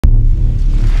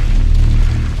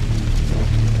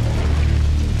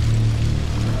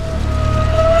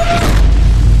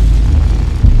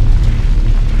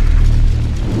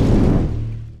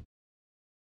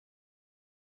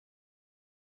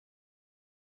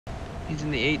He's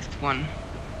in the 8th one.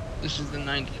 This is the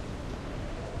 9th.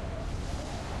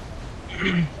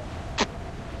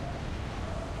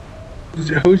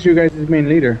 Who's your guys' main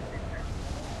leader?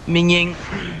 Ming Ying.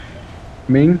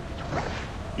 Ming?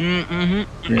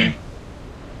 Mm-hmm. Yeah.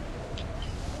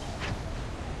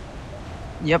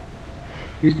 Yep.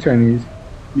 He's Chinese.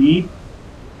 Me?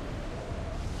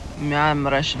 Yeah, I'm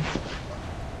Russian.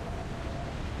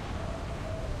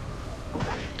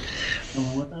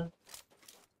 Someone with us?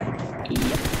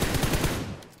 Yep.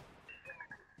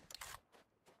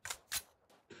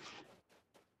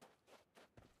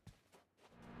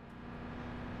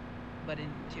 But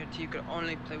in tier 2 you could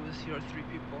only play with your 3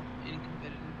 people in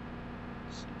competitive.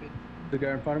 Stupid. The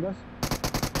guy in front of us?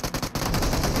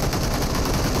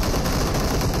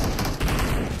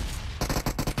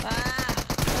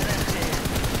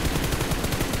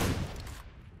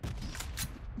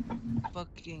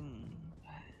 Fucking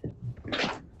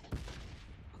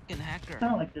hacker. It's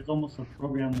kind of like there's almost a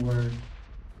program where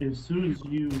as soon as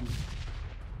you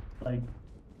like,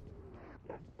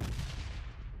 as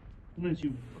soon as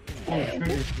you pull the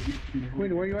trigger,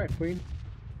 Queen, where you at, Queen?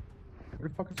 Where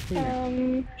the fuck is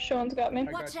Queen? Sean's got me.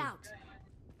 Watch out!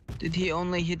 Did he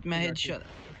only hit my headshot?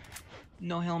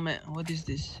 No helmet. What is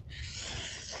this?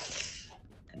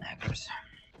 Fucking hackers.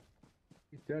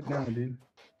 He's dead now, dude.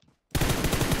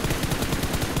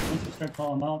 once you start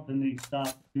calling them out, then they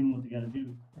stop doing what they gotta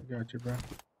do. I got you, bro.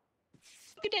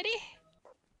 Hey, Daddy.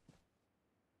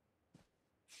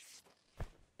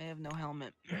 I have no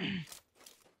helmet.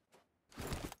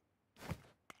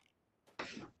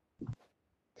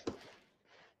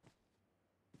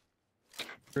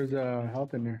 There's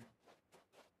health in there.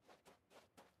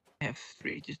 I have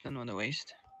 3, just don't want to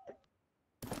waste.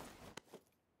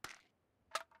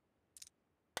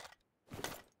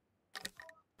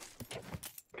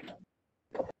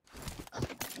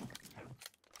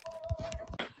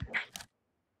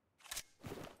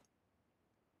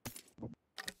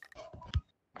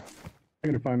 I'm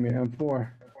gonna find me an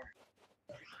M4.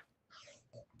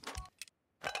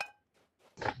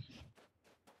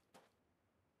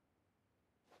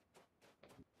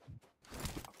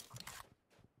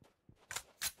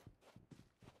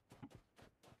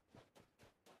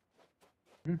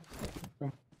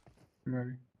 Go. I'm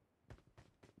ready.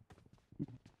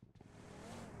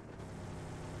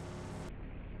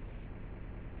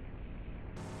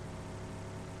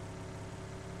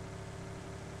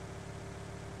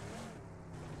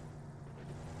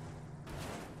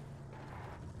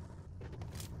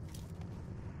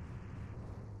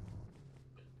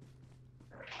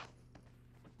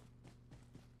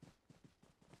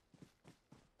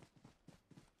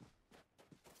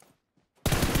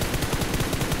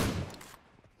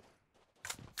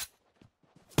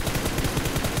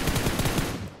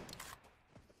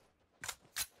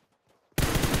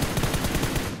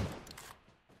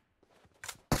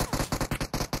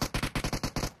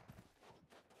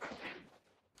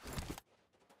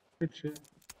 Good shit.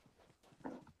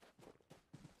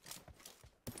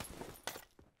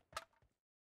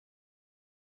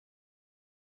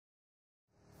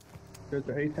 There's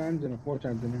the 8 times and a 4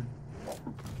 times in there.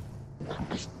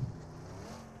 I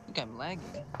think I'm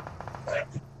lagging.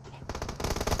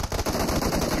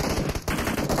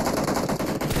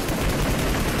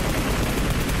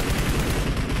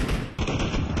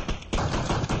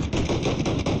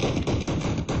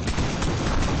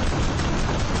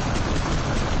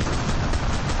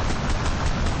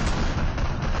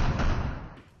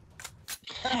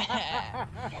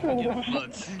 Get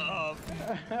fucked up.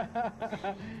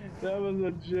 That was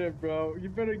legit, bro. You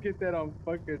better get that on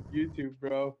fucking YouTube,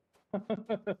 bro.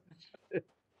 Open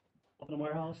the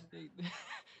warehouse.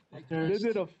 They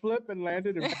did a flip and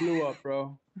landed and blew up,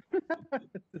 bro.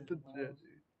 Legit.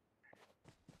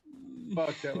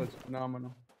 Fuck, that was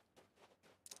phenomenal.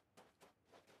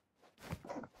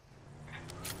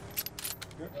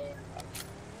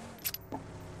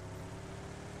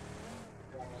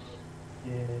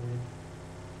 Yeah.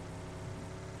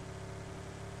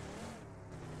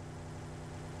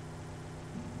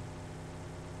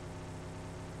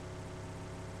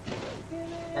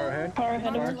 Far ahead. Far ahead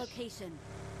of Marked a us. location.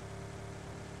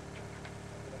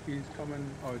 He's coming.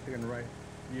 Oh, he's taking the right.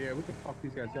 Yeah, we can fuck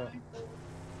these guys up.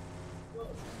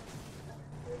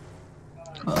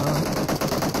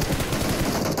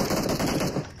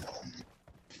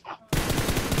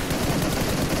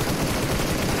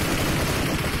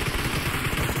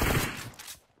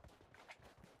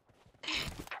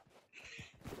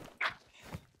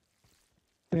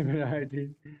 Same ID.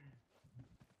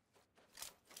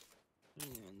 I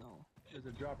don't even know. There's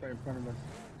a drop right in front of us.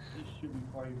 This should be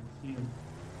before you can see him.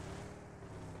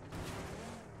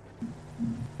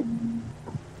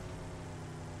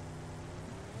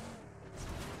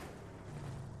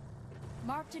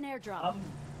 Marked an airdrop. I'm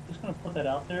just gonna put that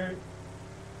out there.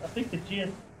 I think the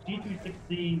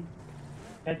G360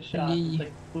 headshot is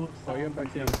like fluid Oh, sound. yep, I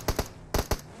see him.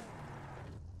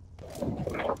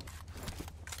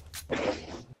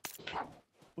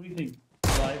 What do you think,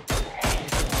 right?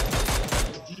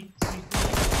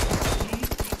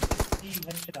 G360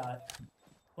 headshot,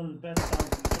 one of the best sounds in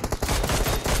the game.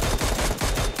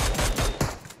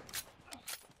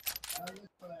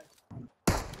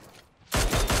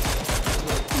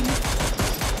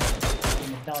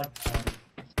 Metallic sound.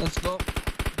 Let's go.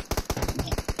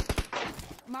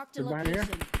 Marked a They're behind here?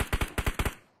 location.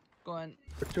 Go on.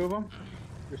 There's two of them.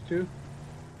 There's two. I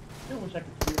still wish I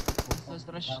could hear people. Let's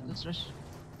rush. Let's rush.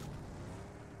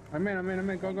 I'm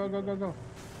in. Go.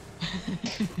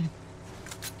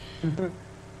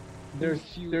 There's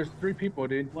three people,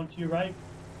 dude. One to your right.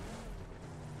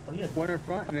 Oh, yeah. One in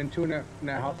front and then two in that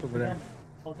house over there.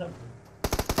 Hold up.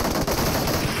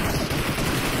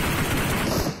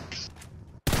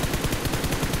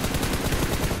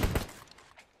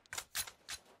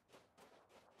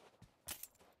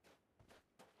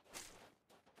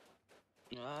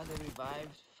 Ah, they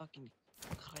revived. Fucking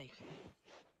Christ.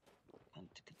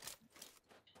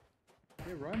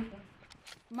 Hey, run.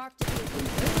 Marked a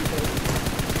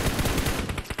vehicle.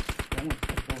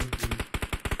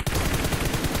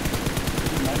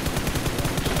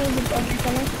 There's a buggy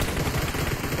coming.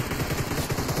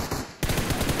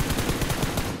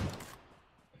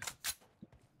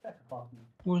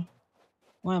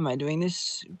 Why am I doing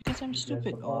this? Because I'm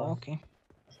stupid. Oh, okay.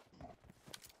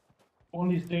 One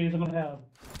of these days, I'm gonna have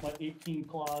my 18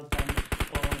 claws on this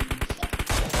phone.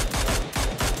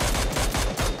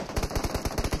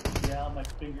 Yeah, my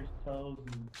fingers, toes,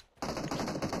 and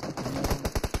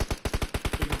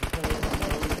fingers, toes,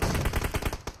 nose.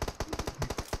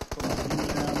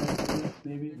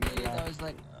 Maybe. Yeah, that was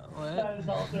like, what? That is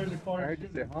out there in the corner. I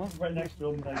did it, huh? Right next to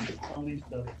him, and I unleashed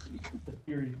the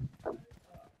fury.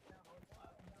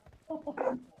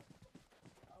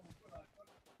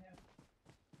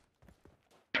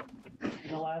 In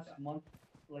the last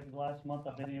month,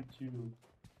 I've been able to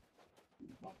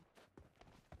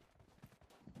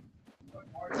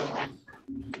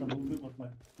just a movement with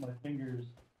my fingers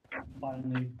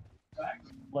finally,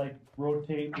 like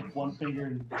rotate with one finger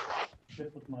and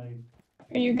shift with my.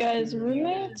 Are you guys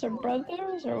roommates or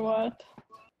brothers or what?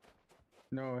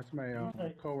 No, it's my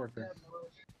coworker.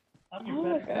 I'm your Oh,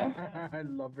 best okay. friend. I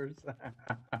love her.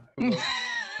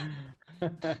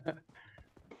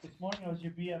 This morning I was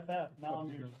your BFF. Now I'm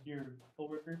your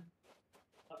coworker.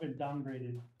 I've been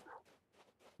downgraded.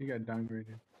 You got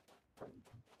downgraded.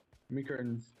 Me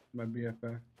Curtain's my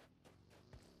BFF.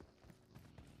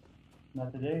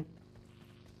 Not today.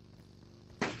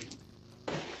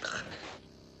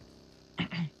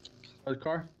 Oh, the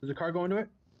car? Does the car go into it?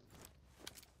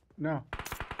 No.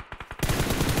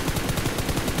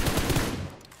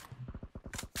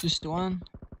 Just one.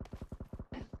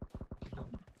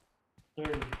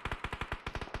 Third.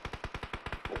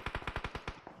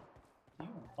 You on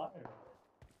fire.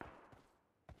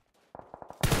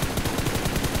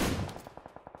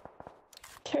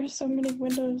 There's so many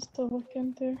windows to look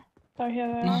into. Oh,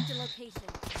 yeah. Marked a location.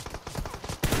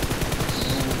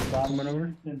 Coming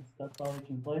over? Since that's all we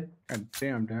can play, God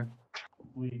damn, Dad.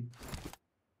 we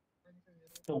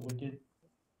so wicked.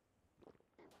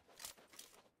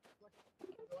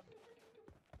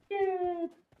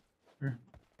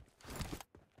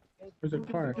 There's a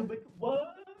car. What?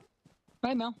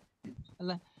 Right now.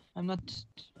 I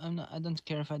don't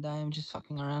care if I die. I'm just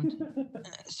fucking around.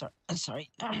 Sorry.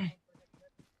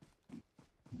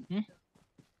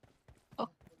 Oh.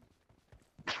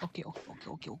 Okay.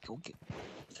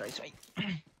 Sorry.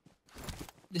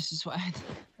 This is why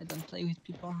I don't play with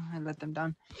people. I let them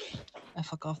down. I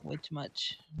fuck off way too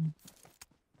much.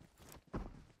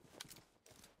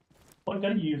 What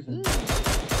gun you using?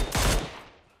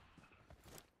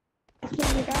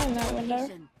 There's a guy in that window.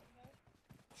 Location.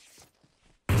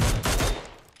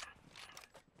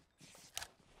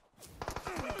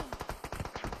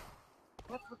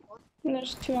 And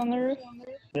there's two on the roof.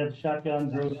 They have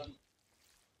shotgun group.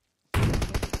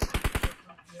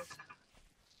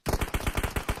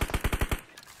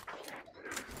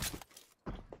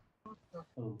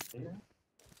 Okay.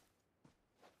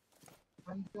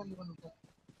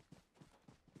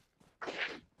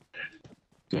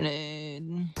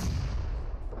 Grenade.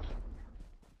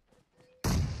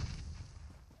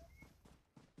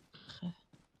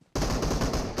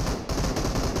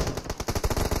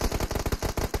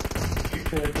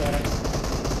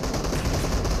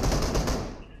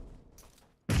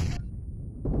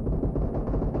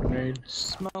 Grenade.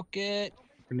 Smoke it.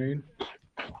 Grenade.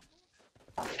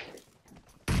 How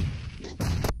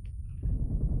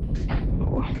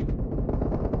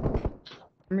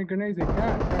many grenades they got?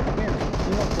 God damn.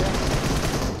 Heal up, bro.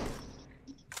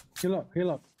 Heal up, heal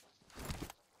up.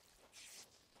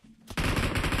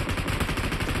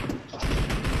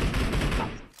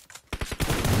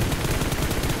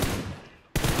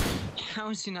 How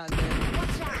is he not dead?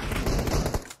 Watch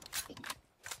out!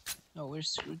 Oh, we're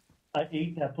screwed. I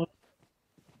ate that pussy.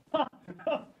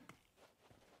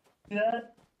 See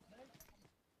that?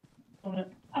 On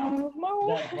it, Oh no.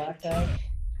 that black guy.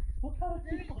 What kind of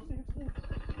people is this?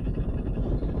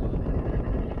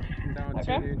 I'm down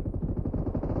Okay. two, dude.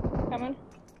 Coming.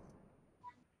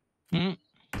 Hmm.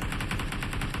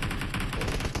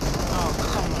 Oh,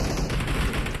 come on.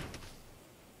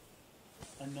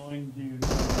 Annoying dude.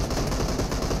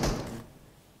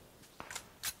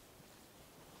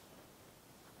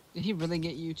 Did he really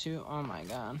get you too? Oh my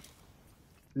god.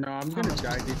 No, I'm gonna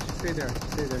die, dude. Just stay there.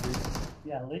 Stay there, dude.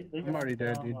 Yeah, lay I'm already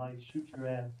dead, down dude. while I shoot your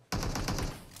ass.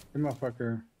 The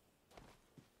motherfucker.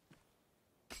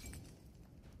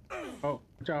 Oh,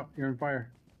 watch out. You're on fire.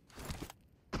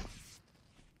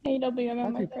 AWM on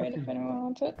How's my he crate if fucking- anyone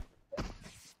wants it.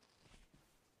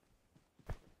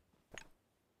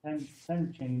 Time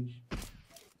to change.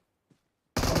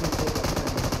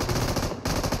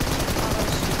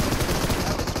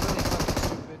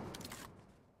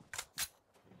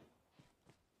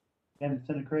 And it's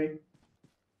in a crate.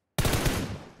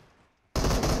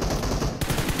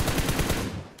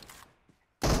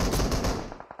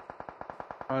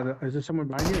 Is there someone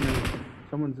behind you? No.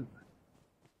 Someone's in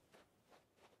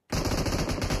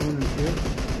the field.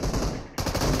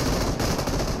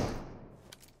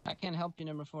 I can't help you,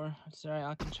 number 4. Sorry,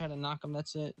 I can try to knock him.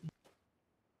 That's it.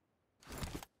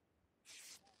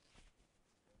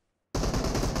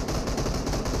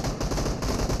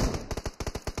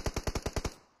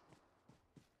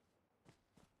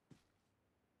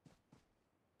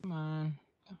 Come on.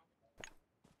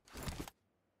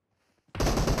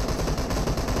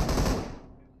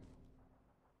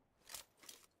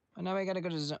 Oh, now I gotta go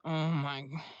to zone. Oh my.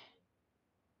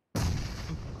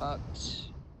 I'm fucked.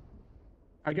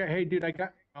 Hey, dude, I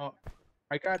got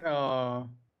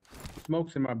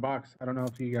smokes in my box. I don't know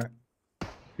if you got, if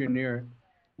you're near it.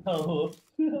 Oh.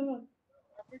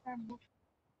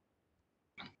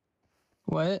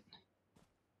 What?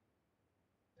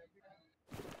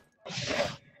 What's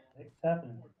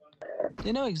happening?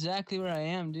 They know exactly where I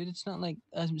am, dude. It's not like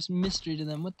a mystery to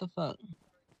them. What the fuck?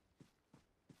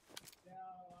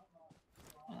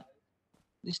 At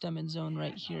least I'm in zone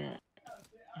right here.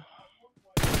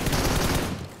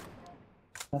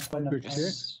 Not quite enough Good time.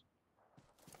 shit.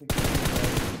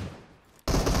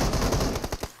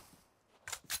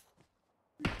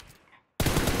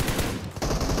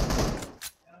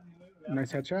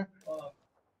 Nice headshot.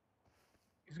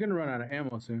 He's gonna run out of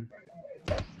ammo soon.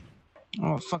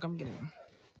 Oh fuck! I'm getting him.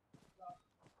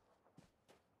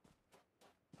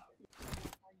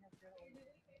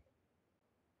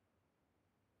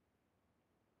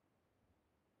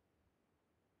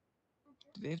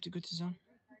 Do they have to go to zone?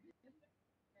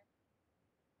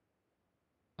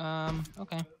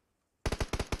 Okay.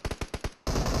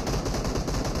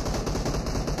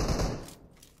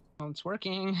 Well, it's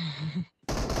working.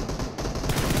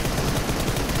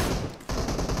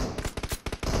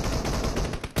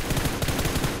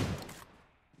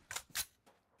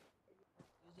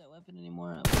 Use that weapon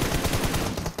anymore.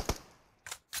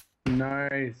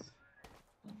 Nice.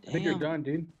 I think you're Damn. done,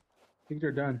 dude. I think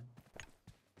you're done.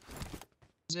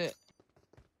 That's it.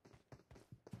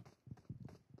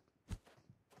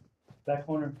 Back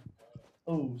corner.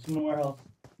 Oh, some in the warehouse.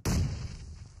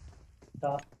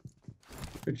 Top.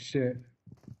 Good shit.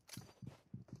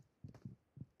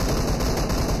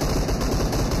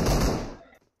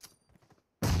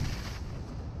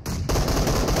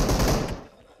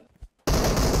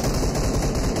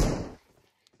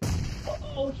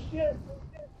 Oh shit!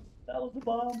 That was the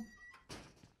bomb.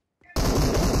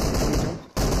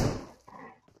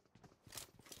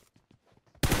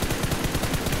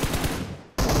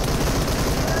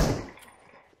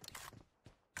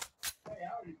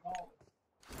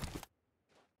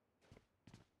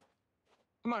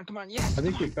 Come on, yes! I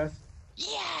think you're best.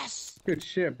 Yes! Good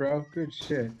shit, bro. Good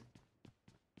shit.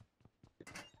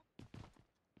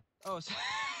 Oh,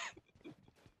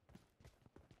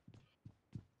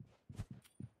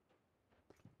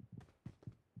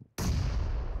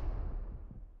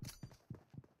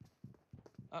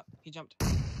 oh, he jumped. Oh,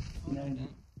 no, he Nice.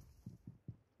 didn't.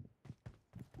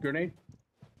 Grenade.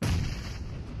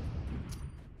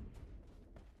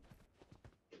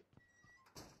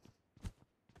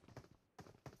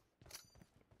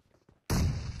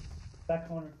 Back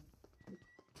corner.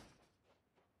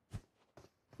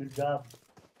 Good job.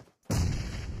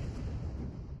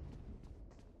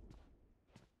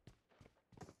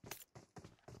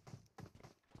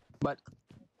 But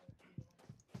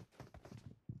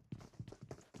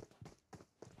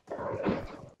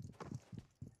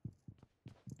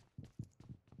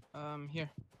here.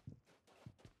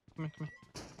 Come here, come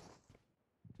here.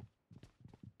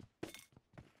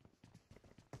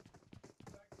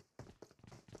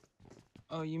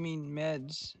 Oh, you mean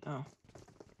meds? Oh.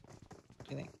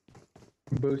 I think.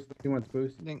 Boost. He wants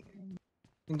boost. Then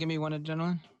give me one,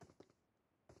 adrenaline.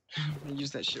 I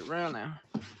use that shit right now.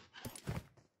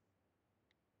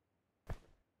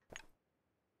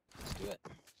 Let's do it.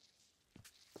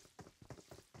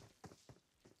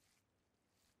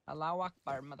 Allahu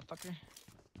Akbar, motherfucker.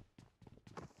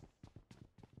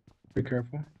 Be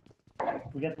careful.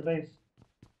 We get the base.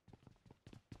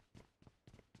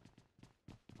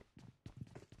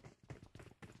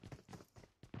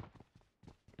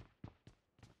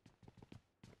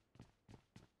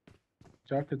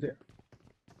 Shock is there.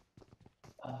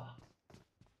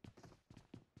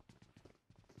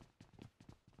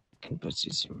 Can put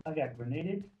this. I got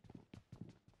grenaded.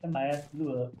 And my ass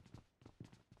blew up.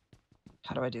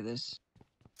 How do I do this?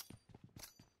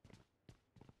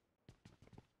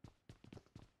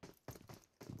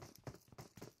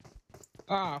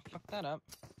 Ah, fuck that up.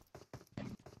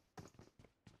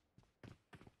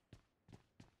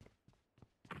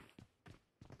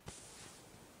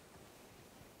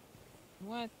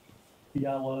 What?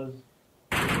 Yeah, it was.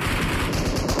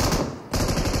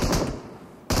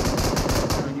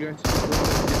 You guys just a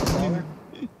little bit smaller.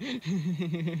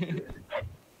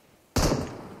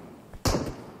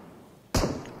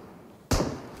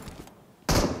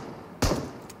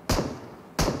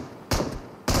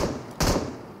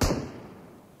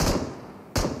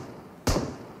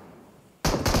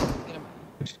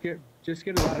 Get him. Just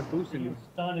get a lot of boost in You you.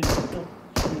 stunned and you're still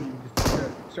shooting.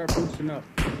 Just start boosting up.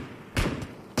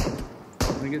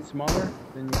 When it gets smaller,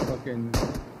 then you fucking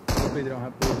hopefully they don't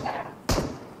have boost.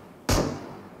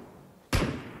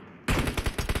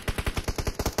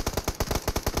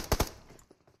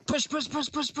 Push, push, push,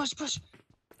 push, push, push.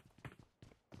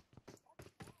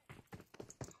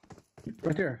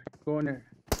 Right there. Go in there.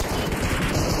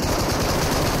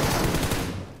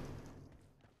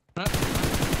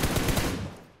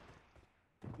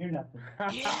 You're nothing.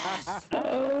 Yes!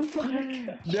 Oh fuck.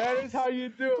 That is how you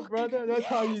do it, brother. That's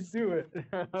how you do it.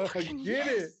 Fucking Get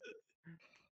it.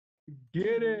 yes!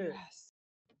 Get it. Yes.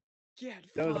 Get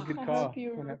That was a fucked. good I call hope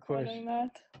you were on that push. recording that.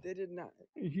 They did not.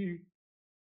 You,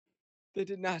 They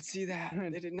did not see that.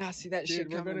 They did not see that dude, shit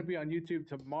we're coming. gonna be on YouTube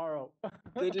tomorrow.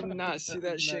 They did not see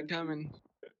that shit Not- coming.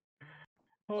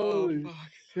 Holy Oh fuck.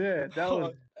 shit, that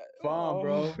was bomb,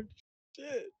 bro.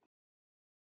 Shit.